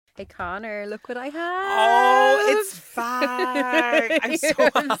Hey Connor, look what I have. Oh, it's back. I'm so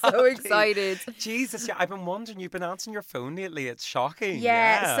I'm so excited. Jesus, yeah, I've been wondering, you've been answering your phone lately. It's shocking.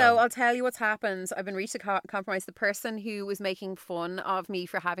 Yeah, so I'll tell you what's happened. I've been reached a compromise. The person who was making fun of me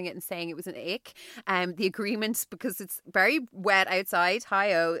for having it and saying it was an ick, the agreement, because it's very wet outside,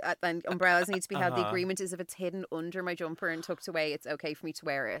 hi-oh, and umbrellas need to be held. The agreement is if it's hidden under my jumper and tucked away, it's okay for me to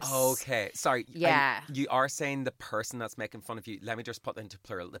wear it. Okay, sorry. Yeah. You are saying the person that's making fun of you. Let me just put that into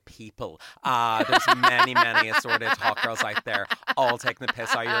plural, the people. There's many assorted hot girls out there all taking the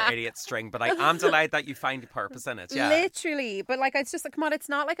piss out of your idiot string, but I am delighted that you find a purpose in it. Yeah. Literally. But like, it's just like, come on, it's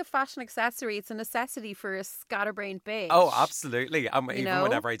not like a fashion accessory. It's a necessity for a scatterbrained bitch. Oh, absolutely. Even know?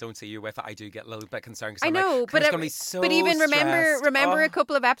 whenever I don't see you with it, I do get a little bit concerned. I know, but it's going to be so but even remember stressed. a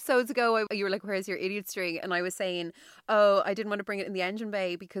couple of episodes ago, you were like, "Where's your idiot string?" And I was saying, "Oh, I didn't want to bring it in the engine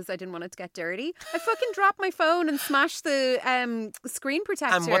bay because I didn't want it to get dirty." I fucking dropped my phone and smashed the screen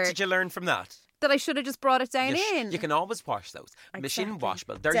protector. And what did you learn from that? That I should have just brought it down in. You can always wash those. Exactly. Machine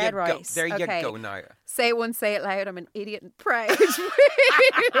washable. There Dead you right. go. There you go now. Say it once, say it loud. I'm an idiot and proud.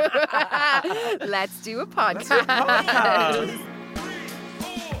 Let's do a podcast.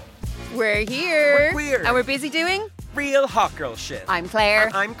 We're here. We're queer. And we're busy doing Real hot girl shit. I'm Claire.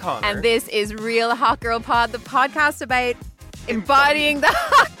 And I'm Connor. And this is Real Hot Girl Pod, the podcast about embodying the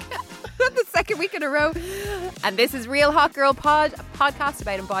hot the second week in a row. And this is Real Hot Girl Pod, a podcast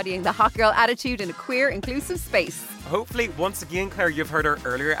about embodying the hot girl attitude in a queer, inclusive space. Hopefully, once again, Claire, you've heard our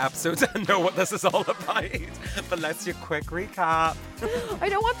earlier episodes and know what this is all about. But let's do a quick recap. I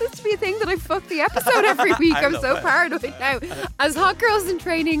don't want this to be a thing that I fuck the episode every week. I'm so paranoid now. As hot girls in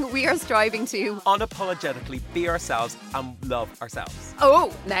training, we are striving to unapologetically be ourselves and love ourselves.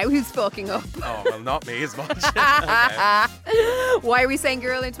 Oh, now who's fucking up? Oh, well, not me as much. Okay. Why are we saying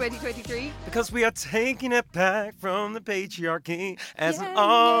girl in 2023? Because we are taking it back from the patriarchy as an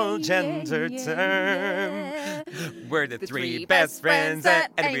all-gender term. We're the three best friends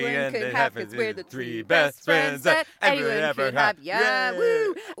that anyone could have, because we're the three best friends that anyone ever have. Yeah,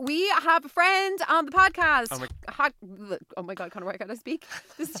 woo! We have a friend on the podcast. Oh my God, Connor, why can't I speak?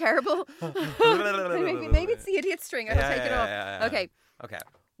 This is terrible. maybe it's the idiot string. I'll take it off. Yeah. Okay.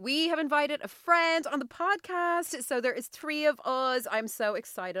 We have invited a friend on the podcast, so there is 3 of us. I'm so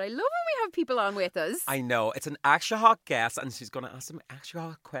excited. I love when we have people on with us. I know. It's an extra hot guest, and she's going to ask some extra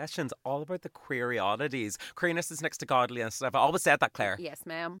hot questions all about the queer oddities. Queerness is next to godliness. I've always said that, Claire. Yes,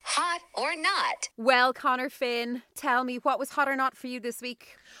 ma'am. Hot or not? Well, Connor Finn, tell me, what was hot or not for you this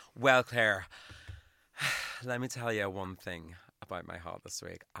week? Well, Claire, let me tell you one thing about my hot this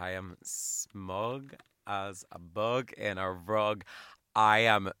week. I am smug as a bug in a rug. I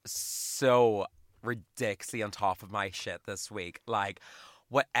am so ridiculously on top of my shit this week. Like,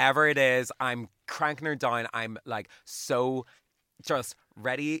 whatever it is, I'm cranking her down. I'm like so just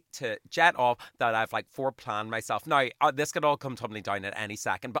ready to jet off that I've like foreplanned myself. Now, this could all come tumbling down at any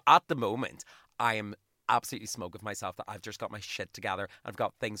second, but at the moment, I am absolutely smug with myself that I've just got my shit together. I've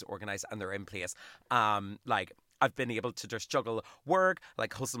got things organised and they're in place. I've been able to just juggle work,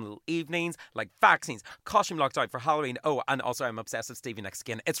 like wholesome little evenings, like vaccines, costume lockdown for Halloween. Oh, and also I'm obsessed with Stevie Nicks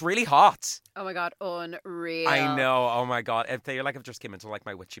skin. It's really hot. Oh my God, unreal. I know. Oh my God. I feel like I've just came into like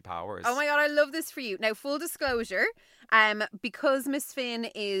my witchy powers. Oh my God, I love this for you. Now, full disclosure, because Miss Finn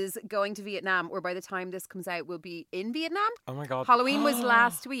is going to Vietnam, or by the time this comes out, will be in Vietnam. Oh my God. Halloween was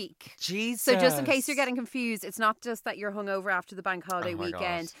last week. Jesus. So just in case you're getting confused, it's not just that you're hungover after the bank holiday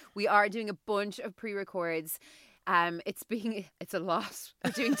weekend. God. We are doing a bunch of pre-records. It's a lot.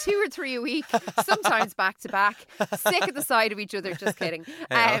 We're doing 2 or 3 a week, sometimes back to back, sick at the side of each other. Just kidding.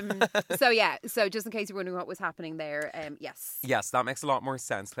 So just in case you're wondering what was happening there, yes, that makes a lot more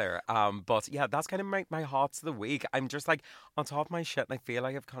sense, Claire. But yeah, that's kind of my hots of the week. I'm just like on top of my shit, and I feel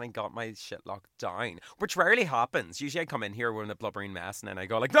like I've kind of got my shit locked down, which rarely happens. Usually I come in here, we're in a blubbering mess, and then I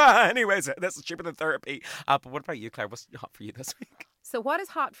go like, anyways, this is cheaper than therapy. But what about you, Claire? What's hot for you this week? So what is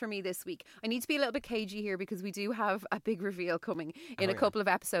hot for me this week? I need to be a little bit cagey here because we do have a big reveal coming in a couple of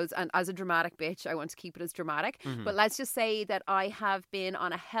episodes. And as a dramatic bitch, I want to keep it as dramatic. Mm-hmm. But let's just say that I have been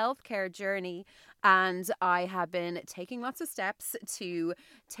on a healthcare journey and I have been taking lots of steps to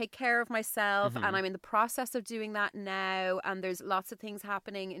take care of myself. Mm-hmm. And I'm in the process of doing that now. And there's lots of things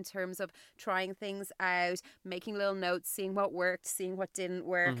happening in terms of trying things out, making little notes, seeing what worked, seeing what didn't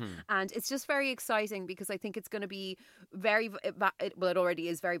work. Mm-hmm. And it's just very exciting because I think it's going to be it already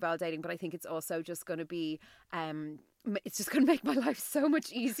is very validating, but I think it's also just going to be it's just going to make my life so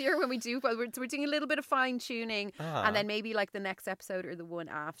much easier when we do. Well, we're doing a little bit of fine tuning, and then maybe like the next episode or the one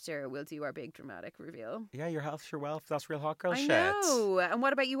after, we'll do our big dramatic reveal. Yeah, your health, your wealth. That's real hot girl shit. I know. And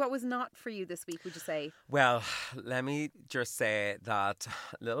what about you? What was not for you this week, would you say? Well, let me just say that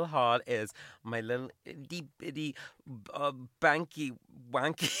little hot is my little itty bitty banky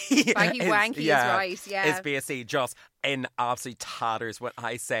wanky. Banky wanky is right, yeah. It's basically just in absolute tatters when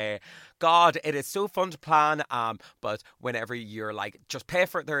I say, God, it is so fun to plan, but whenever you're like, just pay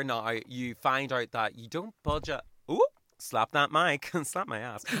for it there now, you find out that you don't budget. Ooh, slap that mic, slap my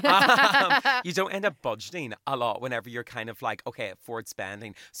ass. You don't end up budgeting a lot whenever you're kind of like, okay, forward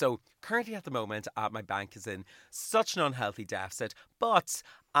spending. So currently at the moment, my bank is in such an unhealthy deficit, but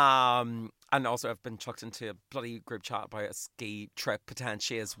and also I've been chucked into a bloody group chat about a ski trip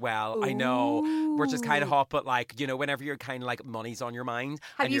potentially as well. Ooh. I know, which is kind of hot, but like, you know, whenever you're kind of like money's on your mind.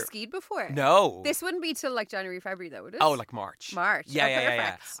 Have you skied before? No. This wouldn't be till like January, February though, would it? Oh, like March.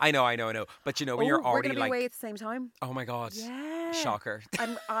 Yeah. I know. But you know, when you're already we're going to be like, away at the same time. oh my God. Yeah. Shocker.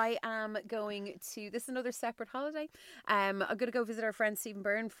 And I am going to, this is another separate holiday. I'm going to go visit our friend Stephen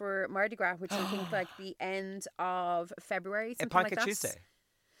Byrne for Mardi Gras, which I think like the end of February, something like that. Tuesday.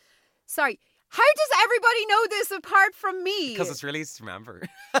 Sorry. How does everybody know this apart from me? Because it's really easy to remember.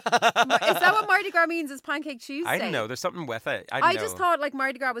 Is that what Mardi Gras means? Is Pancake Tuesday? I don't know. There's something with it. I just thought like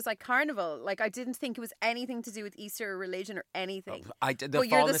Mardi Gras was like carnival. Like I didn't think it was anything to do with Easter or religion or anything. But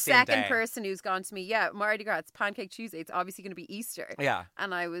you're the second person who's gone to me. Yeah, Mardi Gras, it's Pancake Tuesday. It's obviously going to be Easter. Yeah.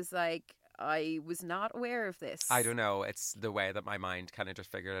 And I was like, I was not aware of this. I don't know. It's the way that my mind kind of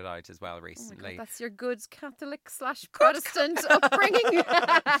just figured it out as well recently. Oh my God, that's your good Catholic/Protestant upbringing.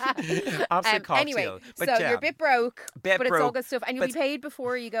 Absolute cocktail. Anyway, but so you're a bit broke, but it's all good stuff. And you'll be paid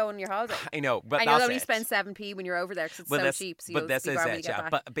before you go on your holiday. I know, but and you'll only spend 7p when you're over there because it's so cheap. So but this is it, yeah.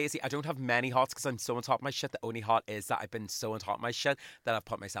 But basically, I don't have many hots because I'm so on top of my shit. The only hot is that I've been so on top of my shit that I've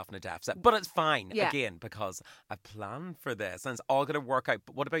put myself in a deficit. But it's fine, again, because I planned for this and it's all going to work out.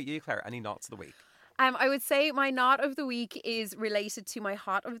 But what about you, Claire? Any knots of the week? I would say my knot of the week is related to my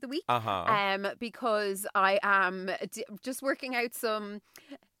hot of the week. Because I am just working out some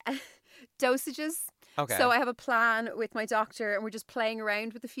dosages. Okay. So I have a plan with my doctor and we're just playing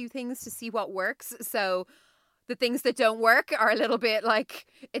around with a few things to see what works. So the things that don't work are a little bit like,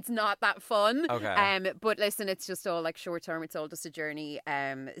 it's not that fun. Okay. But listen, it's just all like short term. It's all just a journey.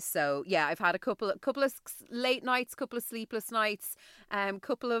 So yeah, I've had a couple of late nights, couple of sleepless nights,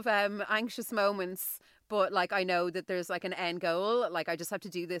 couple of anxious moments. But like I know that there's like an end goal. Like I just have to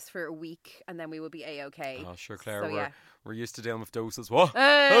do this for a week and then we will be A-okay. Oh, sure, Claire. So, we're used to dealing with doses. What?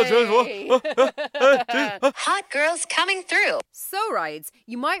 Hey. Hot girls coming through. So, Rides,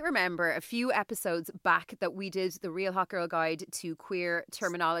 you might remember a few episodes back that we did the Real Hot Girl Guide to Queer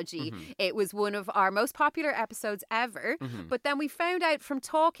Terminology. Mm-hmm. It was one of our most popular episodes ever. Mm-hmm. But then we found out from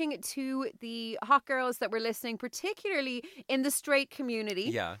talking to the hot girls that were listening, particularly in the straight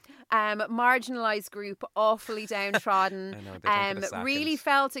community, marginalised group, awfully downtrodden, I know, really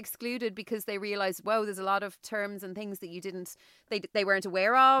felt excluded because they realised, whoa, there's a lot of terms and things that they weren't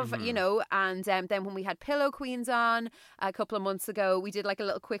aware of, you know. And then when we had Pillow Queens on a couple of months ago, we did like a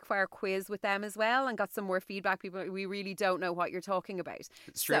little quickfire quiz with them as well and got some more feedback. People, we really don't know what you're talking about.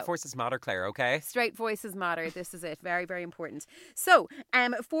 Straight voices matter, Claire, okay? Straight voices matter. This is it. Very, very important. So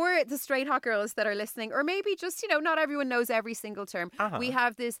for the straight hot girls that are listening, or maybe just, you know, not everyone knows every single term, we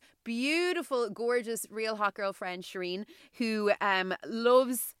have this beautiful, gorgeous, real hot girl friend, Shireen, who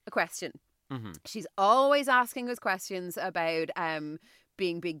loves a question. Mm-hmm. She's always asking us questions about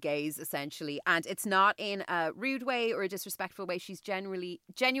being big gays, essentially. And it's not in a rude way or a disrespectful way. She's genuinely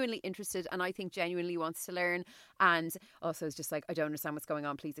interested and I think genuinely wants to learn. And also is just like, I don't understand what's going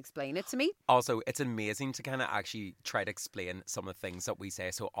on. Please explain it to me. Also, it's amazing to kind of actually try to explain some of the things that we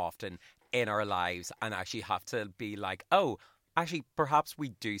say so often in our lives and actually have to be like, oh, actually, perhaps we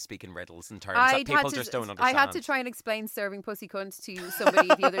do speak in riddles and terms that people just don't understand. I had to try and explain serving pussy cunt to somebody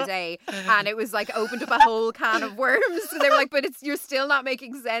the other day, and it was like opened up a whole can of worms. They were like, "But you're still not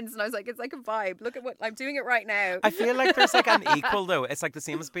making sense." And I was like, "It's like a vibe. Look at what I'm doing it right now." I feel like there's like an equal though. It's like the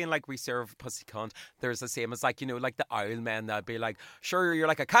same as being like we serve pussy cunt. There's the same as like, you know, like the owl men that'd be like, "Sure, you're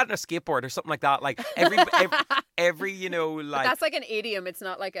like a cat on a skateboard" or something like that. Like every you know, like but that's like an idiom. It's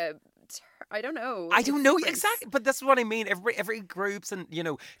not like a. I don't know. I don't know exactly, but that's what I mean. Every groups and, you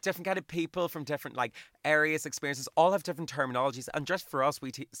know, different kind of people from different like areas, experiences, all have different terminologies. And just for us,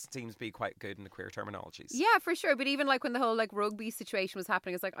 we seem to be quite good in the queer terminologies. Yeah, for sure. But even like when the whole like rugby situation was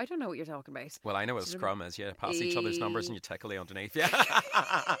happening, it's like, I don't know what you're talking about. Well, I know what a scrum is. You pass each other's numbers and you tickle the underneath. Yeah.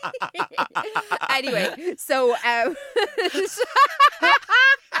 Anyway, so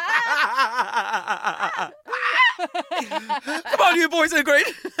Come on, you boys are great.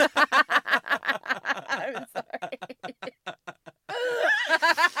 I'm sorry.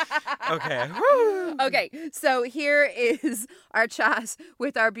 Okay. Okay, so here is our chat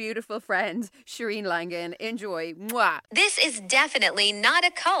with our beautiful friend, Shireen Langan. Enjoy. Mwah. This is definitely not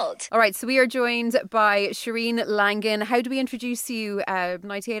a cult. All right, so we are joined by Shireen Langan. How do we introduce you?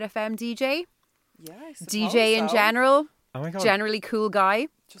 98 FM DJ? Yeah, I suppose DJ in so. general? Oh my God. Generally cool guy?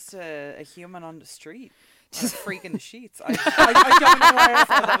 Just a human on the street. Just freaking the sheets. I don't know why I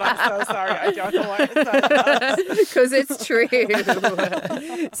said that. I'm so sorry. I don't know why I said that. Because it's true.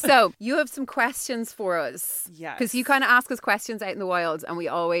 So, you have some questions for us. Yes. Because you kind of ask us questions out in the wild and we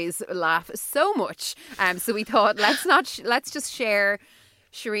always laugh so much. So we thought, let's just share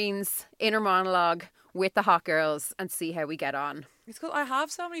Shireen's inner monologue with the hot girls and see how we get on. It's cool. I have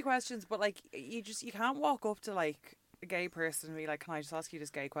so many questions, but like you can't walk up to like a gay person and be like, "Can I just ask you this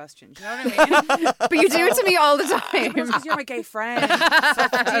gay question?" Do you know what I mean? But you do it to me all the time. Because you're my gay friend. So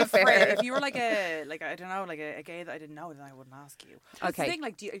it's different. Fair. If you were like a I don't know, like a gay that I didn't know, then I wouldn't ask you. That's Okay. the thing,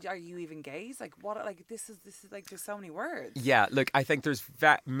 like, are you even gays? Like, what? Like, this is like, there's so many words. Yeah, look, I think there's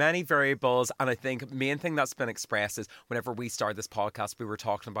many variables, and I think main thing that's been expressed is whenever we started this podcast, we were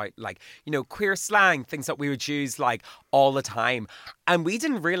talking about like, you know, queer slang, things that we would use like all the time, and we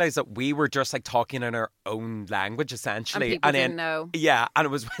didn't realize that we were just like talking in our own language essentially, And people then didn't know. yeah, and it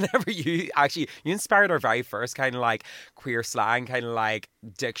was whenever you inspired our very first kind of like queer slang kind of like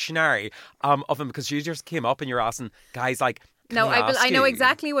dictionary of them, because you just came up and you're asking guys like. No, Can I know you?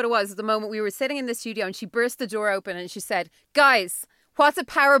 exactly what it was. At the moment we were sitting in the studio and she burst the door open and she said, "Guys, what's a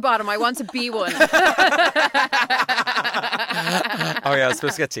power bottom? I want to be one." Oh yeah, I was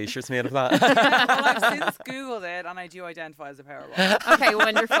supposed to get t-shirts made of that. Well, I've since Googled it, and I do identify as a power bottom. Okay,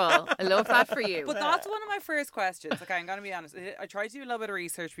 wonderful. I love that for you. But that's one of my first questions. Okay, I'm going to be honest. I tried to do a little bit of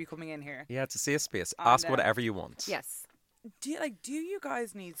research before coming in here. Yeah, it's a safe space. And, Ask whatever you want. Yes. Do you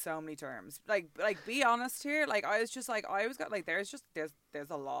guys need so many terms? Like be honest here. Like I was got like there's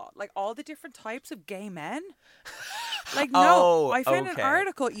a lot. Like all the different types of gay men. Like no, Oh, I found an okay.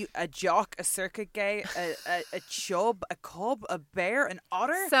 article. A jock, a circuit gay, a chub, a cub, a bear, an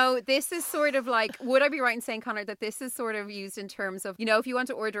otter. So this is sort of like, would I be right in saying, Connor, that this is sort of used in terms of, you know, if you want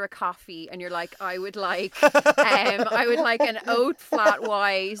to order a coffee and you're like, I would like an oat flat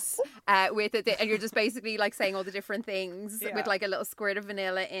white with it, and you're just basically like saying all the different things with like a little squirt of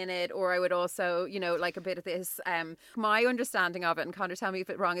vanilla in it, or I would also, you know, like a bit of this. My understanding of it, and Connor, tell me if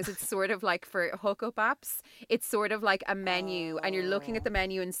it's wrong, is it's sort of like for hookup apps. It's sort of like a menu, and you're looking at the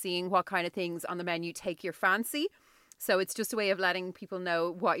menu and seeing what kind of things on the menu take your fancy. So it's just a way of letting people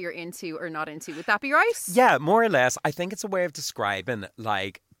know what you're into or not into. Would that be right? Yeah, more or less. I think it's a way of describing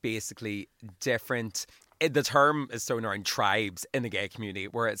like basically different. The term is thrown around tribes in the gay community,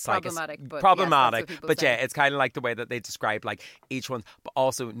 where it's Problematic, like but yes, problematic, that's what people but say. yeah, it's kind of like the way that they describe like each one, but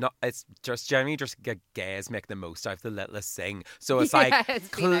also not. It's just generally just gays make the most out of the littlest thing. So it's like Yeah, it's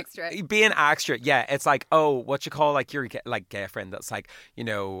being extra. being extra. Yeah, it's like, oh, what you call like your like gay friend that's like, you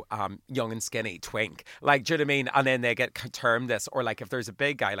know, young and skinny twink. Like, do you know what I mean? And then they get termed this, or like if there's a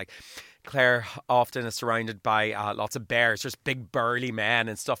big guy like. Claire often is surrounded by lots of bears, just big burly men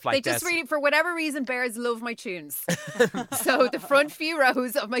and stuff like They this. just really, for whatever reason, bears love my tunes. So the front few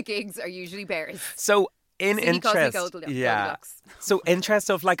rows of my gigs are usually bears. So in Cindy calls me interest, yeah. Goldilocks. So interest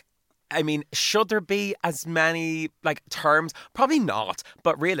of like, I mean, should there be as many like terms? Probably not.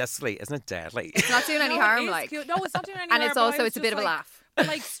 But realistically, isn't it deadly? It's not doing any No, harm, it is like. cute. No, it's not doing any And harm. it's but I also, was it's a just bit of a like- laugh. But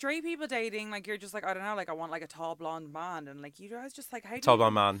like straight people dating, like you're just like, I don't know, like I want like a tall blonde man, and like you guys just like, how do Tall you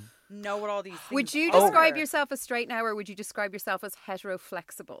blonde man. know what all these things Would you are? describe yourself as straight now, or would you describe yourself as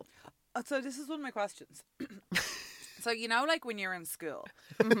hetero-flexible? So this is one of my questions. So you know, like when you're in school,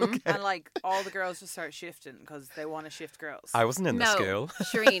 Mm-hmm. and like all the girls just start shifting because they want to shift girls. I wasn't in the No, school.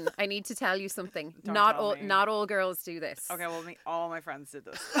 Shireen, I need to tell you something. Don't Not tell all, me. not all girls do this. Okay, well, all my friends did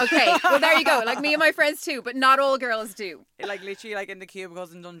this. Okay, well there you go. Like me and my friends too, but not all girls do. Like literally, like in the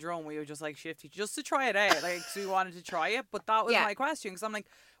cubicles in Dundrum, we would just like shift just to try it out. Like, so we wanted to try it, but that was Yeah. my question because I'm like,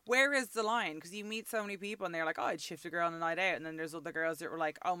 where is the line? Because you meet so many people and they're like, oh, I'd shift a girl on a night out, and then there's other girls that were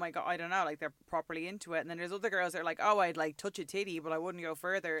like, oh my god, I don't know, like they're properly into it, and then there's other girls that are like, oh, I'd like touch a titty, but I wouldn't go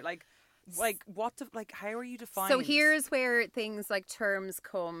further. Like what? Like, how are you defined? So here's where things like terms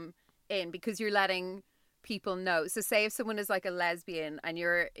come in, because you're letting people know. So say if someone is like a lesbian and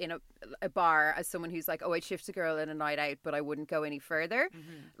you're in a bar as someone who's like, oh, I'd shift a girl in a night out, but I wouldn't go any further.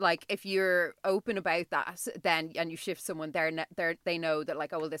 Like if you're open about that, then and you shift someone, they know that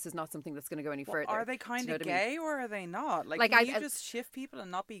like, oh well, this is not something that's going to go any further. Are they kind of gay or are they not? Like can you just shift people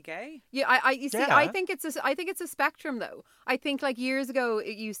and not be gay? Yeah, I think it's a spectrum though. I think like years ago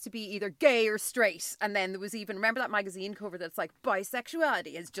it used to be either gay or straight, and then there was even, remember that magazine cover that's like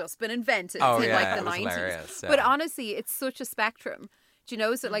bisexuality has just been invented in like the 90s. But honestly, it's such a spectrum. Do you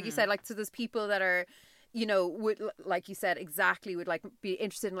know? So like you said, like so there's people that are, you know, would, like you said, exactly, would like be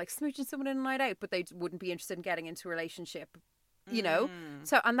interested in like smooching someone in a night out, but they wouldn't be interested in getting into a relationship. You know?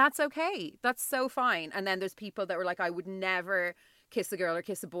 So, and that's okay. That's so fine. And then there's people that were like, I would never kiss a girl or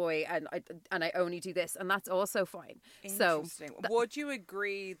kiss a boy, and I only do this, and that's also fine. Interesting. So would you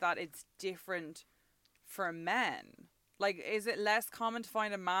agree that it's different for men? Like, is it less common to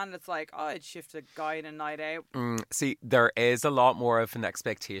find a man that's like, oh, I'd shift a guy in a night out? See, there is a lot more of an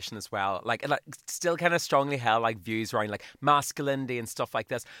expectation as well. Like still kind of strongly held like views around like masculinity and stuff like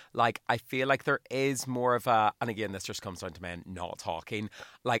this. Like, I feel like there is more of a, and again, this just comes down to men not talking,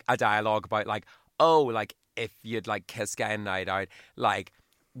 like a dialogue about like, oh, like if you'd like kiss a guy in a night out, like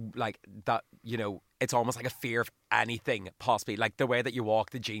that, you know, it's almost like a fear of anything, possibly like the way that you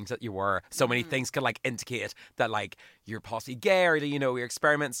walk, the jeans that you wear, so many things can like indicate that like you're possibly gay, or you know, you're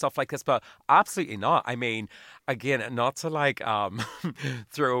experimenting stuff like this. But absolutely not. I mean, again, not to like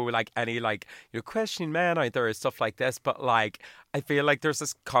throw like any like, you know, questioning men out there and stuff like this, but like I feel like there's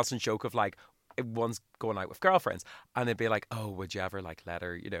this constant joke of like one's going out with girlfriends and they'd be like, oh, would you ever like let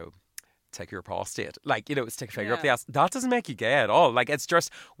her, you know, take your prostate, like, you know, stick a finger up the ass. That doesn't make you gay at all. Like, it's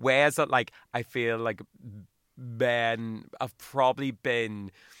just ways that like I feel like men have probably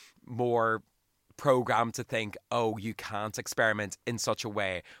been more programmed to think, oh, you can't experiment in such a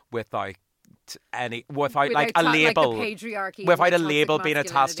way without like a label, like the patriarchy, without a label being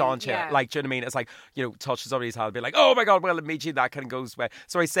attached onto it. Like, do you know what I mean? It's like, you know, touch somebody's hand, be like, oh my god, well, immediately that kind of goes away.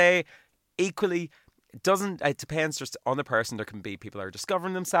 So I say equally, it depends just on the person. There can be people that are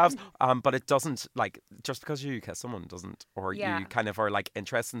discovering themselves, but it doesn't, like, just because you kiss someone doesn't, or you kind of are like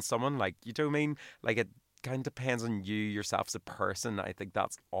interested in someone, like, you do mean, like, it kind of depends on you yourself as a person. I think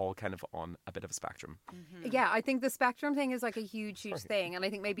that's all kind of on a bit of a spectrum. Yeah, I think the spectrum thing is like a huge thing, and I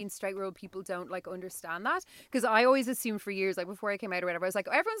think maybe in straight world people don't like understand that, because I always assumed for years, like before I came out or whatever, I was like,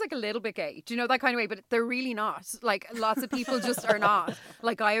 oh, everyone's like a little bit gay, do you know, that kind of way, but they're really not. Like, lots of people just are not.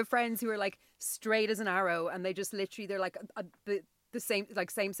 Like, I have friends who are like straight as an arrow, and they just literally, they're like the same, like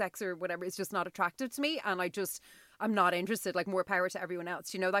same sex or whatever, it's just not attractive to me, and I'm not interested. Like, more power to everyone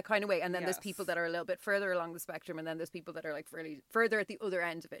else, you know, that kind of way. And then there's people that are a little bit further along the spectrum, and then there's people that are like further at the other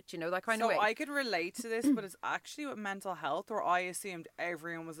end of it, you know, that kind of way. So I could relate to this, but it's actually with mental health, where I assumed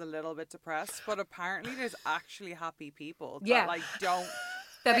everyone was a little bit depressed, but apparently there's actually happy people that like don't.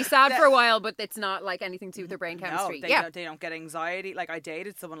 They'll be sad for a while, but it's not like anything to do with their brain chemistry. No, they don't get anxiety. Like, I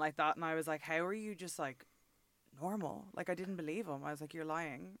dated someone like that, and I was like, how are you just like normal? Like, I didn't believe him. I was like, you're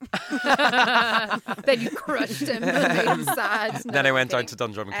lying. Then you crushed him and made him sad. Then I went down to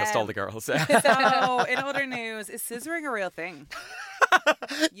Dundrum and kissed all the girls. So, in other news, is scissoring a real thing?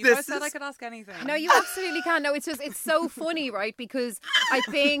 You guys said I could ask anything. No, you absolutely can. No, it's so funny, right? Because I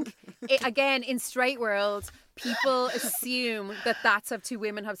think, again, in straight world, people assume that that's how two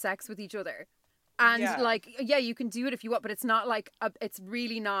women have sex with each other. And like, yeah, you can do it if you want, but it's not like, it's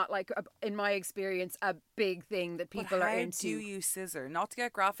really not like, in my experience, a big thing that people are into. How do you scissor? Not to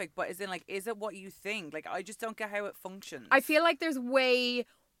get graphic, but is it what you think? Like, I just don't get how it functions. I feel like there's way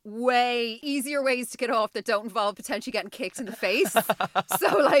easier ways to get off that don't involve potentially getting kicked in the face.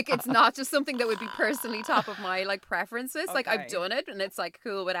 So like, it's not just something that would be personally top of my like preferences. Like, I've done it and it's like,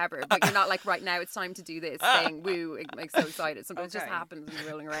 cool, whatever, but you're not like, right now it's time to do this thing, woo, it makes so excited. Sometimes it just happens and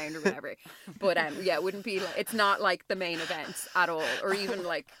you're rolling around or whatever, but yeah, it wouldn't be like, it's not like the main event at all, or even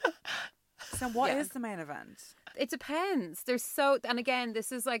like. So what is the main event? It depends. And again,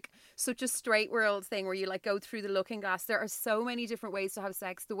 this is like such a straight world thing where you like go through the looking glass. There are so many different ways to have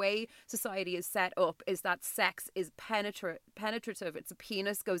sex. The way society is set up is that sex is penetrative. It's a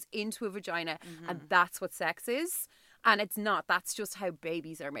penis goes into a vagina, and that's what sex is. And it's not. That's just how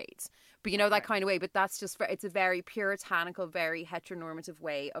babies are made. But you know, that kind of way. But that's just, it's a very puritanical, very heteronormative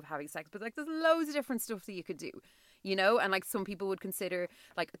way of having sex. But like, there's loads of different stuff that you could do. You know, and like, some people would consider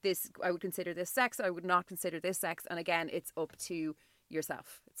like this, I would consider this sex, I would not consider this sex. And again, it's up to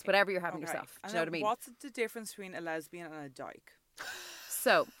yourself. It's whatever you're having yourself. Do you know what I mean? What's the difference between a lesbian and a dyke?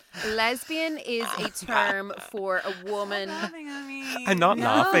 So, lesbian is a term for a woman. Laughing at me. I'm not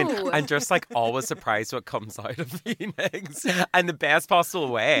laughing. No. I'm just like always surprised what comes out of Phoenix and the best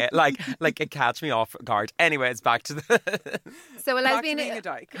possible way. Like it catch me off guard. Anyways, back to the. So a Back to lesbian, being a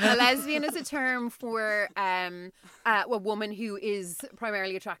dyke. a lesbian is a term for a woman who is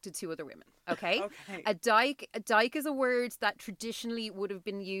primarily attracted to other women. Okay. Okay. A dyke is a word that traditionally would have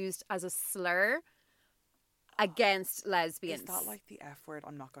been used as a slur against lesbians. Is that like the F word?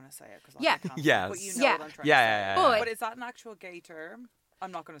 I'm not going to say it because Yeah. Yes. But you know Yeah. what I'm trying Yeah. to say. But- But is that an actual gay term?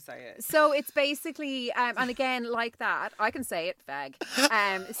 I'm not going to say it. So it's basically, and again, like that, I can say it, fag.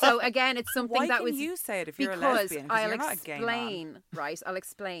 So again, it's something Why that can was you say it if you're a because lesbian? 'Cause I'll you're not a gay man. explain, right? I'll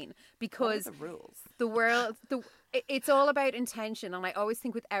explain What are because the rules? the world, it's all about intention, and I always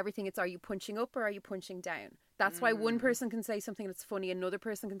think with everything, it's are you punching up or are you punching down? That's why one person can say something that's funny, another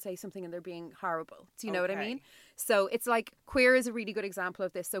person can say something and they're being horrible. Do you know what I mean? Okay. So it's like queer is a really good example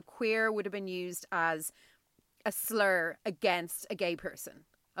of this. So queer would have been used as a slur against a gay person.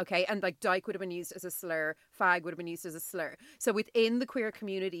 Okay, and like dyke would have been used as a slur, fag would have been used as a slur. So within the queer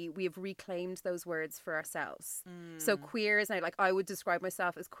community, we have reclaimed those words for ourselves. So queer is now, like, I would describe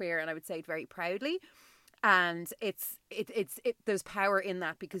myself as queer, and I would say it very proudly. And there's power in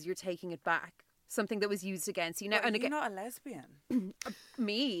that because you're taking it back, something that was used against you. Now, But and you're again, not a lesbian.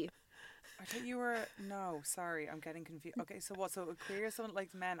 me. I thought you were. No, sorry, I'm getting confused. Okay, so what? So a queer is someone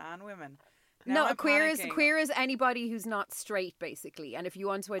like men and women. Now No, I'm a queer is panicking. anybody who's not straight, basically. And if you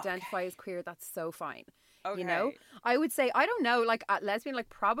want to identify as queer, that's so fine. You know, Okay. I would say, I don't know, like at lesbian, like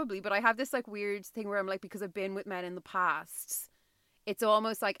probably, but I have this like weird thing where I'm like, because I've been with men in the past, it's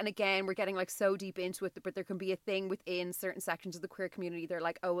almost like, and again, we're getting like so deep into it, but there can be a thing within certain sections of the queer community. They're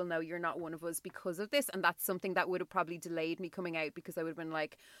like, oh, well, no, you're not one of us because of this. And that's something that would have probably delayed me coming out because I would have been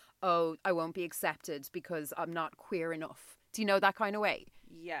like, oh, I won't be accepted because I'm not queer enough. Do you know that kind of way?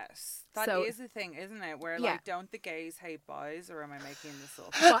 Yes, that So- is a thing, isn't it? Where Yeah. like, don't the gays hate boys, or am I making this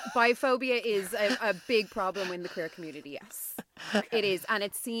up? Biphobia is a big problem in the queer community, yes. It is. And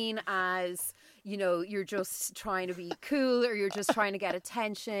it's seen as, you know, you're just trying to be cool, or you're just trying to get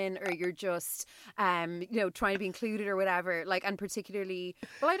attention, or you're just, you know, trying to be included or whatever. Like, and particularly,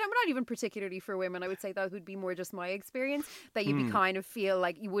 well, not even particularly for women. I would say that would be more just my experience, that you'd be kind of feel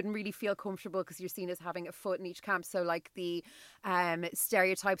like you wouldn't really feel comfortable because you're seen as having a foot in each camp. So like the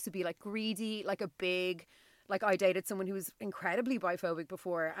stereotypes would be like greedy, like a big, like I dated someone who was incredibly biphobic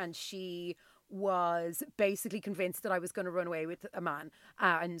before, and she was basically convinced that I was going to run away with a man,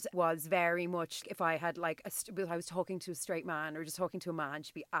 and was very much, if I had like I was talking to a straight man or just talking to a man,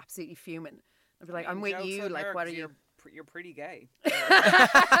 she'd be absolutely fuming. I'd be like, I'm with Jokes you, on like her, what are 'cause you? You're pretty gay. From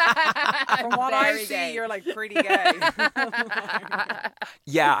what I Very see, gay. you're like pretty gay.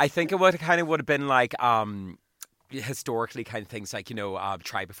 Yeah, I think it would have been like historically kind of things like, you know,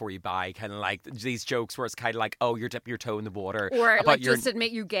 try before you buy, kind of like these jokes where it's kind of like, oh, you're dipping your toe in the water, Or but like you're just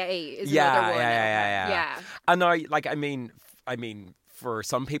admit you gay is yeah, another one. yeah. And I like, I mean, for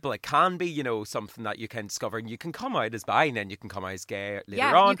some people, it can be, you know, something that you can discover, and you can come out as bi, and then you can come out as gay later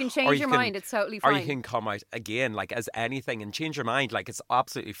Yeah, on. you can or change your mind. It's totally Or fine. you can come out again, like as anything, and change your mind. Like it's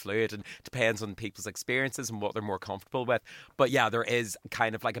absolutely fluid and depends on people's experiences and what they're more comfortable with. But yeah, there is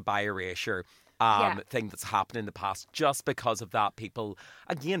kind of like a bi erasure thing that's happened in the past just because of that. People,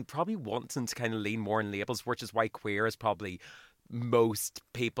 again, probably wanting to kind of lean more on labels, which is why queer is probably most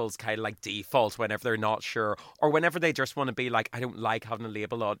people's kind of like default whenever they're not sure, or whenever they just want to be like, I don't like having a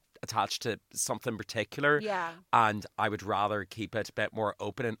label attached to something particular, and I would rather keep it a bit more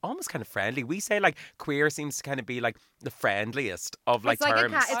open and almost kind of friendly. We say like queer seems to kind of be like the friendliest of like it's like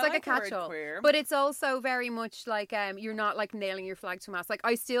terms. it's I like like a the word catch-all, queer. but it's also very much like you're not like nailing your flag to a mast. Like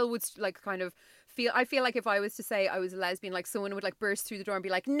I still would like kind of I feel like if I was to say I was a lesbian, like someone would like burst through the door and be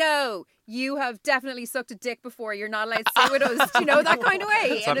like, no, you have definitely sucked a dick before, you're not allowed to stay with us. Do you know, that kind of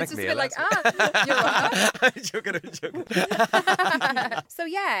way? That And it's makes just me a a bit like, lesbian. you're right. I'm joking. So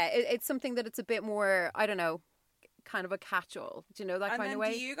yeah, it's something that it's a bit more, I don't know, kind of a catch-all. Do you know that And kind then of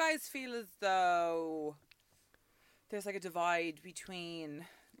way? do you guys feel as though there's like a divide between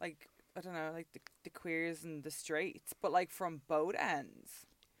like, I don't know, like the queers and the straights, but like from both ends?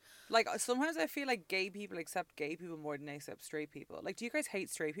 Like sometimes I feel like gay people accept gay people more than they accept straight people. Like, do you guys hate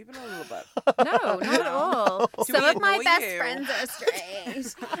straight people a little bit? No, not at all. Do Some we of my annoy best you? friends are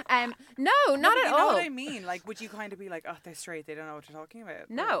straight. No, No, not but at you know all. what I mean? Like, would you kind of be like, oh, they're straight, they don't know what you're talking about?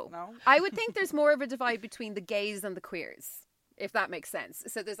 No. No? I would think there's more of a divide between the gays and the queers, if that makes sense.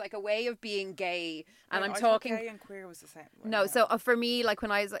 So there's like a way of being gay, and Wait, I'm I thought talking. gay and queer was the same. No, so for me, like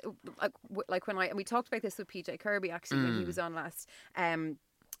when I was like when I and we talked about this with PJ Kirby actually when he was on last.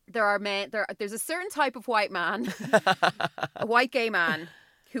 there are men. There's a certain type of white man, a white gay man,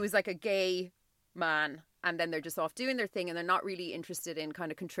 who is like a gay man. And then they're just off doing their thing and they're not really interested in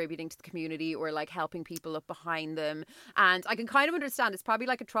kind of contributing to the community or like helping people up behind them. And I can kind of understand it's probably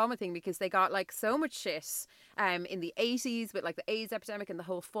like a trauma thing because they got like so much shit in the 80s with like the AIDS epidemic and the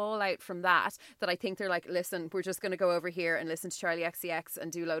whole fallout from that I think they're like, listen, we're just going to go over here and listen to Charlie XCX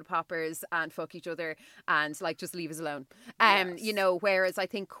and do a load of poppers and fuck each other and like just leave us alone. You know, whereas I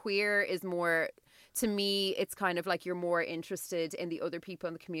think queer is more... To me, it's kind of like you're more interested in the other people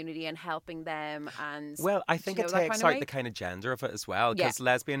in the community and helping them. And well, I think it takes out the kind of gender of it as well. Because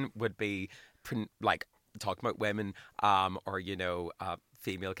lesbian would be like talking about women, or you know,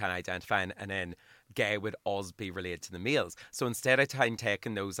 female kind of identifying, and then gay would always be related to the males. So instead of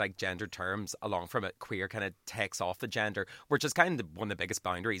taking those like gender terms along from it, queer kind of takes off the gender, which is kind of one of the biggest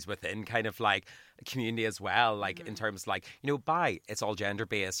boundaries within kind of like a community as well. Like in terms of like, you know, bi, it's all gender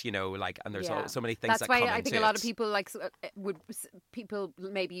based, you know, like, and there's so many things That's that why come I into think a lot of people like people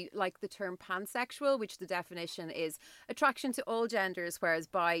maybe like the term pansexual, which the definition is attraction to all genders, whereas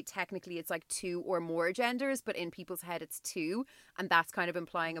bi technically it's like 2 or more genders, but in people's head it's 2, and that's kind of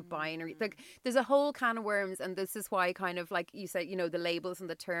implying a binary. Like there's a whole can of worms, and this is why kind of like you said, you know, the labels and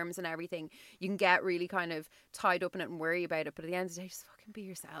the terms and everything, you can get really kind of tied up in it and worry about it, but at the end of the day, just fucking be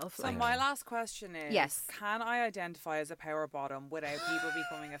yourself. So my last question is, yes, can I identify as a power bottom without people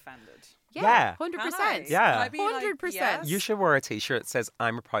becoming offended? Yeah, 100%. Yeah, 100%. You should wear a t-shirt that says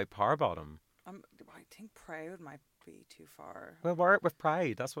I'm a proud power bottom. I think proud might be too far. Well, wear it with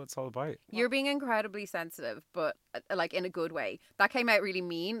pride. That's what it's all about. You're being incredibly sensitive, but like in a good way. That came out really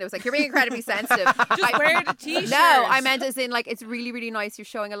mean. It was like, you're being incredibly sensitive. Just wear the t-shirt. No, I meant as in like, it's really, really nice. You're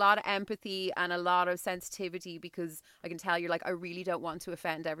showing a lot of empathy and a lot of sensitivity, because I can tell you're like, I really don't want to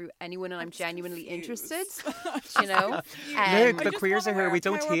offend anyone, and I'm genuinely interested. You know? Look, the queers are here. We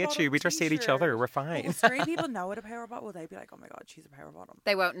don't hate you. We just hate each other. We're fine. Will straight people know what a power bottom? Will they be like, oh my God, she's a power bottom?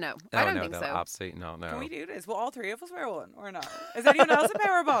 They won't know. I don't think so. Absolutely not. No. Can we do this? Will all 3 of us wear one or no? Is anyone else a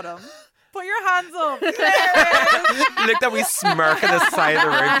power bottom? Put your hands up. Look that we smirk at the side of the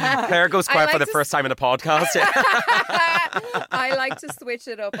room. Claire goes quiet for the first time in a podcast. I like to switch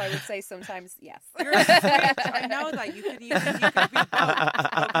it up. I would say sometimes yes. You're a switch. I know that you could be both. Okay,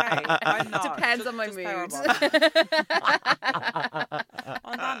 I'm not. Depends on my mood.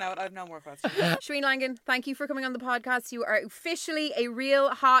 On that note, I have no more questions. Shireen Langan, thank you for coming on the podcast. You are officially a real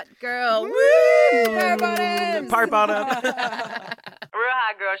hot girl. Woo! Power bottoms. Power bottom. Real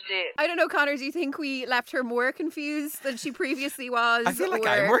hot girl shit. I don't know, Connor, do you think we left her more confused than she previously was? I feel like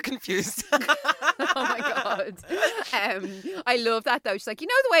I'm more confused. Oh my God. I love that though. She's like, you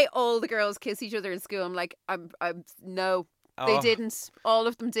know the way all the girls kiss each other in school? I'm like, no. They didn't. All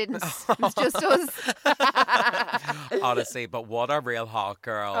of them didn't. It was just us. Honestly, but what a real hot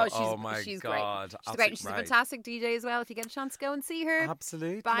girl. Oh, my she's God. Great. She's great. She's a fantastic DJ as well. If you get a chance to go and see her.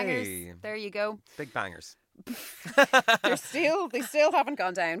 Absolutely. Bangers. There you go. Big bangers. They still haven't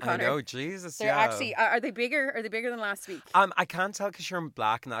gone down, Connor. I know, Jesus. They're actually, are they bigger? Are they bigger than last week? I can't tell because you're in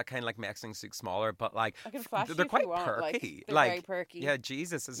black and that kind of like makes things look smaller, but like I can flash they're you quite if you want. perky. They're very perky. Yeah,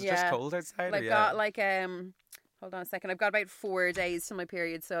 Jesus, is it just cold outside? I've got like hold on a second. I've got about 4 days till my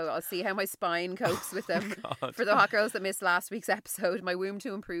period, so I'll see how my spine copes with them. For the hot girls that missed last week's episode, my womb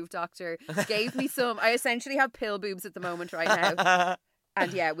to improve doctor gave me some. I essentially have pill boobs at the moment right now.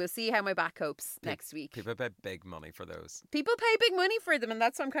 And yeah, we'll see how my back copes next week. People pay big money for those. People pay big money for them, and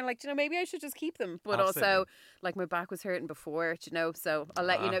that's why I'm kind of like, you know, maybe I should just keep them. But also, like, my back was hurting before, you know, so I'll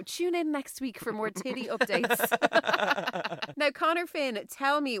let you know. Tune in next week for more titty updates. Now, Connor Finn,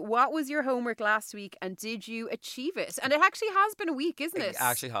 tell me, what was your homework last week, and did you achieve it? And it actually has been a week, isn't it? It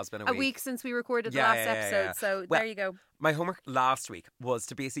actually has been a week. A week since we recorded the last episode, so there you go. My homework last week was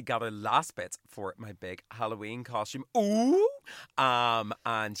to basically gather last bits for my big Halloween costume. Ooh!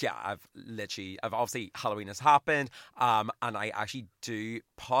 And yeah, I've obviously Halloween has happened. And I actually do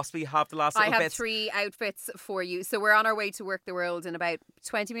possibly have the last little bits. I have 3 outfits for you. So we're on our way to Work the World in about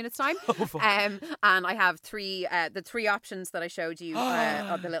 20 minutes time. And I have the 3 options that I showed you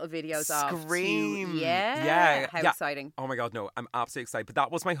of the little videos Scream. of. Yeah. How exciting. Oh my God, no, I'm absolutely excited. But that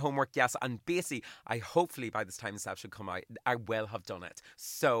was my homework, yes. And basically, I hopefully by this time this episode come out, I will have done it.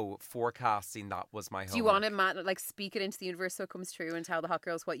 So forecasting, that was my homework. Do you want to, Matt, like speak it into the universe so it comes true and tell the hot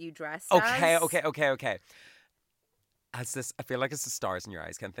girls what you dressed as? Okay. As this, I feel like it's the stars in your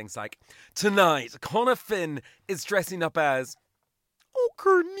eyes, kind of things like, tonight, Connor Finn is dressing up as Oh,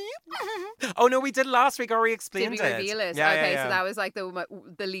 Courtney. Oh, no, we did last week, or we Did explained we it. reveal it? Yeah, Okay, yeah. so that was like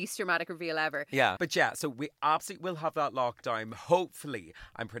the least dramatic reveal ever. Yeah, but yeah, so we absolutely will have that lockdown. Hopefully,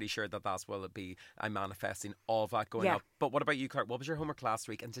 I'm pretty sure that that's what it'll be. I'm manifesting all of that going Yeah. up. But what about you, Claire? What was your homework last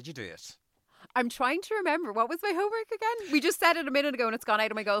week, and did you do it? I'm trying to remember. What was my homework again? We just said it a minute ago and it's gone out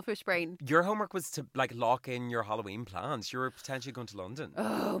of my goldfish brain. Your homework was to like lock in your Halloween plans. You were potentially going to London.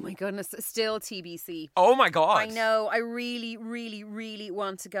 Oh my goodness. Still TBC. Oh my God. I know. I really, really, really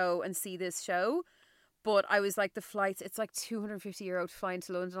want to go and see this show. But I was like, the flights, it's like €250 to fly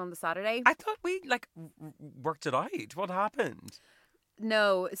into London on the Saturday. I thought we like worked it out. What happened?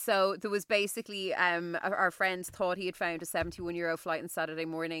 No, so there was basically our friends thought he had found a €71 flight on Saturday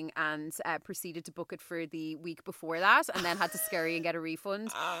morning and proceeded to book it for the week before that, and then had to scurry and get a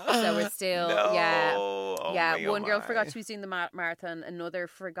refund. So we're still No. yeah. Oh Yeah, my, oh one girl my. forgot she was doing the marathon. Another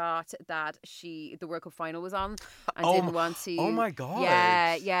forgot that the World Cup final was on and Oh didn't my- want to. oh my God.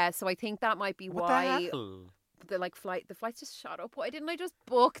 Yeah. So I think that might be What why the hell? the flights just shot up. Why didn't I just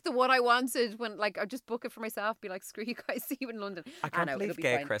book the one I wanted when I just book it for myself? Be like, screw you guys, see you in London. I can't know, believe it'll be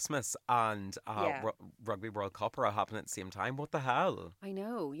Gay fine. Christmas and Yeah. Rugby World Cup are all happening at the same time. What the hell? I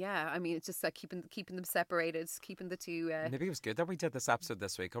know. Yeah. I mean, it's just like keeping them separated, keeping the two. Maybe it was good that we did this episode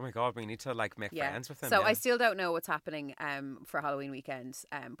this week. Oh my God, we need to like make Yeah. friends with them. So yeah. I still don't know what's happening for Halloween weekend.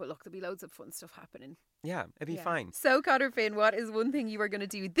 But look, there'll be loads of fun stuff happening. Yeah, it'd be Yeah. fine. So, Connor Finn, what is one thing you are going to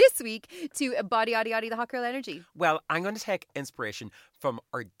do this week to embody the hot girl energy? Well, I'm going to take inspiration from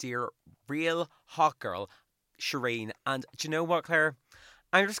our dear real hot girl, Shireen. And do you know what, Claire?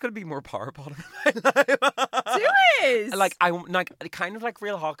 I'm just going to be more power bottom in my life. Do it! Like, I like kind of like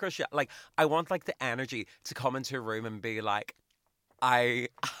real hot girl shit. Like, I want like the energy to come into a room and be like, I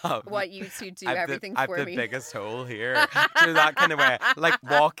have what you two do I've everything I've for the me. biggest hole here. Do that kind of way. Like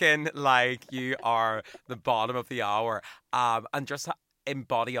walking like you are the bottom of the hour. And just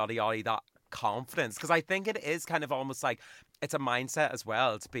embody that confidence. Because I think it is kind of almost like it's a mindset as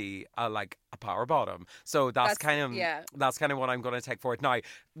well to be like a power bottom. So that's kind of what I'm going to take forward. Now,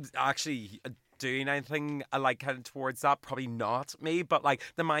 actually doing anything like kind of towards that, probably not me, but like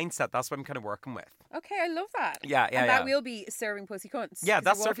the mindset, that's what I'm kind of working with. Okay, I love that. Yeah, And that will be serving pussy cunts. Yeah, 'Cause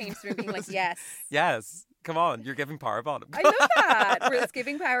that's you're walking serving into the room being like, yes. Yes. Come on, you're giving power bottom. I love that. It's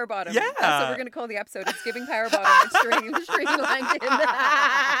giving power bottom. Yeah. That's what we're going to call the episode. It's giving power bottom with Shireen Langan.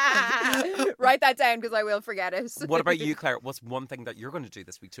 Write that down because I will forget it. What about you, Claire? What's one thing that you're going to do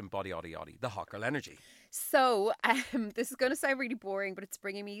this week to embody the hot girl energy? So, this is going to sound really boring, but it's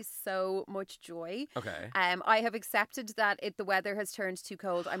bringing me so much joy. Okay. I have accepted that the weather has turned too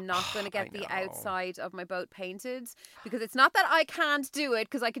cold. I'm not going to I get the know. outside of my boat painted because it's not that I can't do it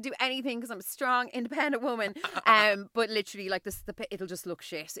because I can do anything because I'm a strong, independent woman. But literally, like it'll just look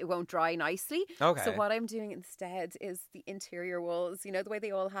shit. It won't dry nicely. Okay. So what I'm doing instead is the interior walls. You know the way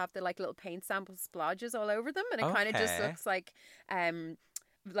they all have the like little paint sample splodges all over them, and it kind of just Okay. looks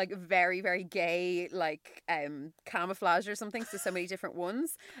like very, very gay, camouflage or something. So many different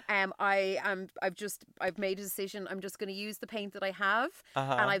ones. I've made a decision. I'm just going to use the paint that I have,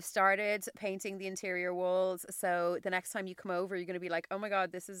 Uh-huh. and I've started painting the interior walls. So the next time you come over, you're going to be like, oh my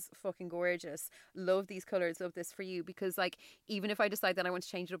God, this is fucking gorgeous. Love these colors. Love this for you. Because like, even if I decide that I want to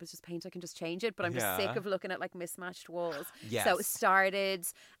change it up, it's just paint. I can just change it. But I'm just sick Yeah. of looking at like mismatched walls. Yes. So it started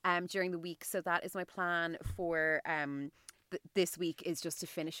during the week. So that is my plan for this week is just to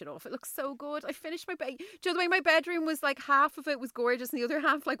finish it off. It looks so good. I finished my bed. Do you know the way my bedroom was like half of it was gorgeous and the other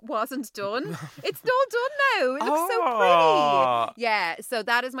half like wasn't done? It's all done now. It looks so pretty. Yeah. So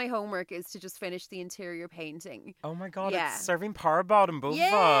that is my homework, is to just finish the interior painting. Oh my God, Yeah. it's serving power bottom, both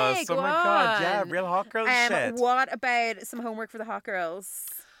Yeah, of us. Oh go my God, yeah, on. real hot girl shit. What about some homework for the hot girls?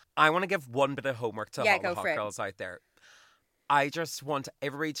 I want to give one bit of homework to Yeah, all go the hot for it. girls out there. I just want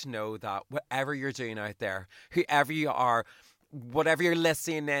everybody to know that whatever you're doing out there, whoever you are, whatever you're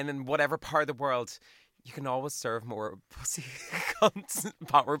listening in whatever part of the world, you can always serve more pussy cunts.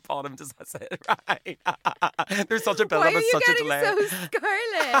 Power bottom, does that say it right? There's such a build Why up are and you such a getting delay. so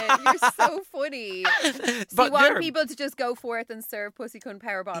scarlet? You're so funny. So But you want there- people to just go forth and serve pussy cunt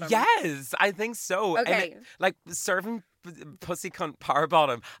power bottom? Yes, I think so. And Okay. like serving pussy cunt power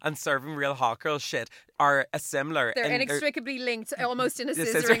bottom and serving real hot girl shit are similar. They're and inextricably linked, almost in a The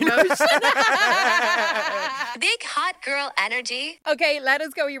scissoring scissoring- motion. Big hot girl energy. Okay, let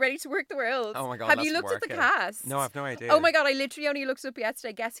us go. Are you ready to work the world? Oh my God, Have let's you looked at the work it. cast? No, I've no idea. Oh my God, I literally only looked up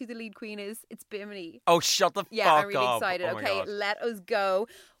yesterday. Guess who the lead queen is? It's Bimini. Oh, shut the Yeah, fuck I'm really up. excited. Oh my Okay, God. let us go.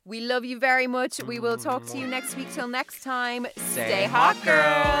 We love you very much. We will talk to you next week. Till next time, stay hot,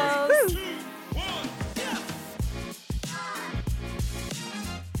 hot, girls. girls.